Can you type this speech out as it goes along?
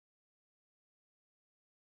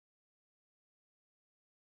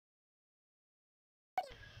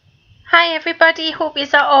Hi everybody, hope you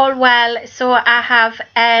are all well. So I have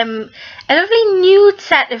a lovely nude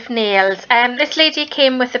set of nails. This lady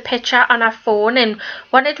came with a picture on her phone and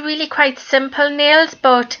wanted really quite simple nails,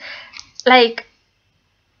 but like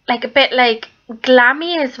a bit like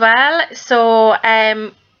glammy as well. So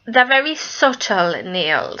they're very subtle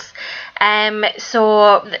nails.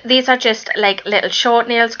 These are just like little short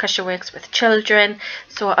nails because she works with children,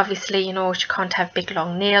 so obviously, you know, she can't have big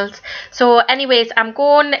long nails. So anyways, I'm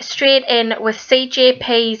going straight in with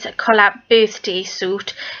CJP's colour birthday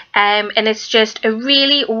suit, and it's just a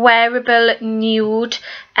really wearable nude.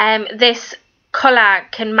 This colour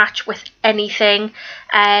can match with anything.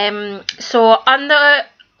 So on the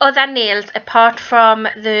other nails, apart from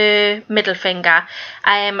the middle finger,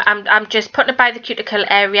 I'm just putting it by the cuticle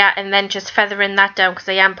area and then just feathering that down because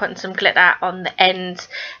I am putting some glitter on the ends,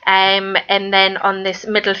 and then on this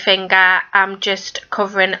middle finger I'm just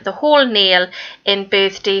covering the whole nail in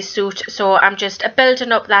birthday suit. So I'm just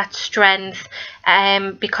building up that strength,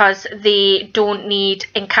 because they don't need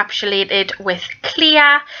encapsulated with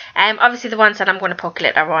clear. Obviously the ones that I'm going to put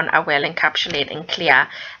glitter on I will encapsulate in clear,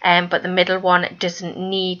 but the middle one doesn't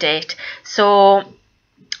need it. So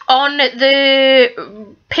on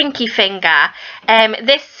the pinky finger,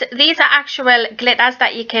 these are actual glitters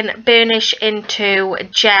that you can burnish into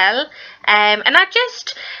gel, and I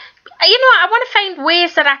just, you know, I want to find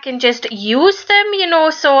ways that I can just use them, you know,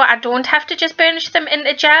 so I don't have to just burnish them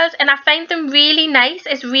into gels, and I find them really nice.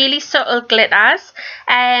 It's really subtle glitters.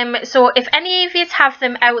 So if any of you have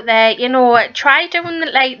them out there, you know, try doing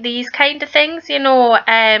like these kind of things, you know.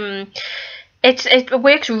 It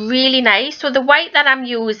works really nice. So the white that I'm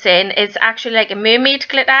using is actually like a mermaid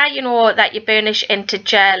glitter, you know, that you burnish into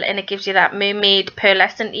gel and it gives you that mermaid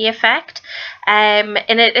pearlescent effect. And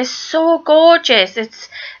it is so gorgeous. It's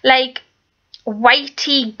like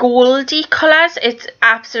whitey goldy colours. It's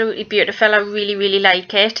absolutely beautiful. I really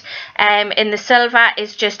like it. And the silver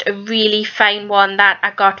is just a really fine one that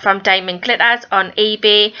I got from Diamond Glitters on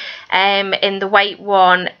eBay. In the white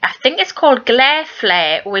one, I think it's called Glare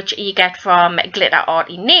Flare, which you get from Glitter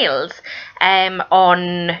Arty Nails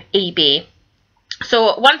on eBay.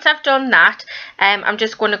 So once I've done that, I'm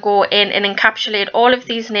just going to go in and encapsulate all of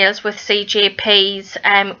these nails with CJP's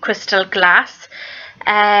Crystal Glass.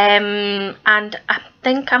 And I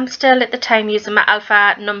think I'm still at the time using my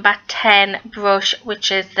Alpha number 10 brush,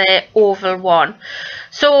 which is the oval one.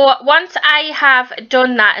 So once I have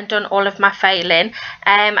done that and done all of my filing,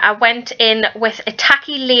 I went in with a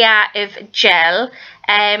tacky layer of gel,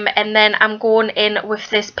 and then I'm going in with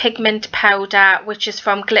this pigment powder, which is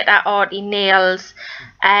from Glitter Arty Nails,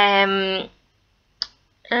 and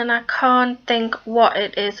I can't think what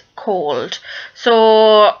it is called,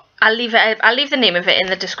 so I'll leave the name of it in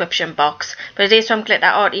the description box, but it is from Glitter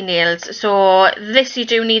Arty Nails. So this, you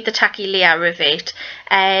do need the tacky layer of it,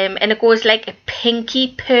 and it goes like a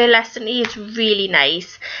pinky pearlescent-y. It's really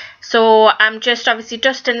nice. So I'm just obviously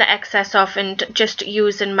dusting the excess off and just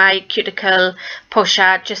using my cuticle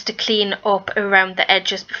pusher just to clean up around the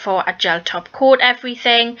edges before I gel top coat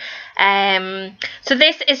everything. So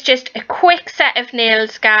this is just a quick set of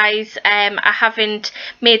nails, guys. I haven't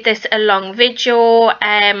made this a long video,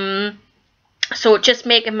 so just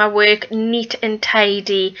making my work neat and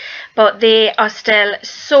tidy, but they are still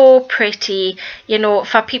so pretty, you know,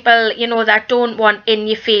 for people, you know, that don't want in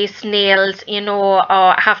your face nails, you know,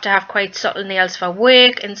 or have to have quite subtle nails for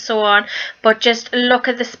work and so on. But just look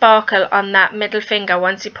at the sparkle on that middle finger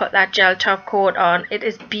once you put that gel top coat on. It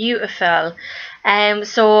is beautiful.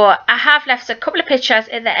 So I have left a couple of pictures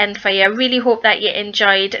at the end for you. I really hope that you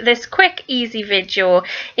enjoyed this quick easy video.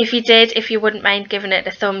 If you did, if you wouldn't mind giving it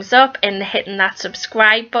a thumbs up and hitting that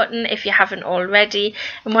subscribe button if you haven't already.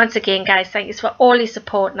 And once again, guys, thank you for all your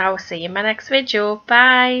support, and I will see you in my next video.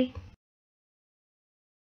 Bye.